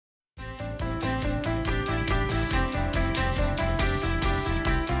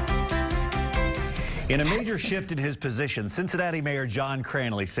In a major shift in his position, Cincinnati Mayor John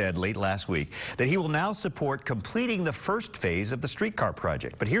Cranley said late last week that he will now support completing the first phase of the streetcar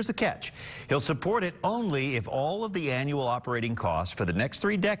project. But here's the catch. He'll support it only if all of the annual operating costs for the next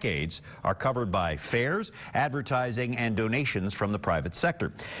 3 decades are covered by fares, advertising, and donations from the private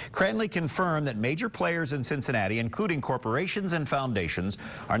sector. Cranley confirmed that major players in Cincinnati, including corporations and foundations,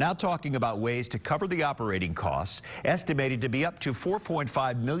 are now talking about ways to cover the operating costs, estimated to be up to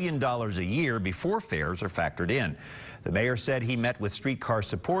 $4.5 million a year before fares are factored in. The mayor said he met with streetcar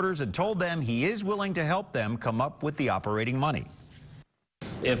supporters and told them he is willing to help them come up with the operating money.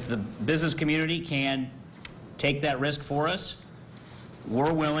 If the business community can take that risk for us,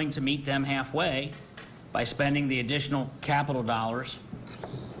 we're willing to meet them halfway by spending the additional capital dollars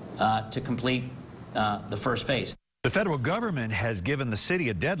to complete the first phase. The federal government has given the city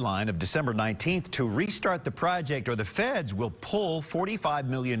a deadline of December 19th to restart the project, or the feds will pull $45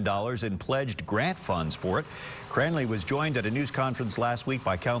 million in pledged grant funds for it. Cranley was joined at a news conference last week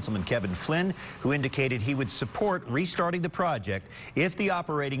by Councilman Kevin Flynn, who indicated he would support restarting the project if the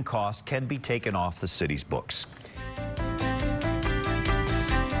operating costs can be taken off the city's books.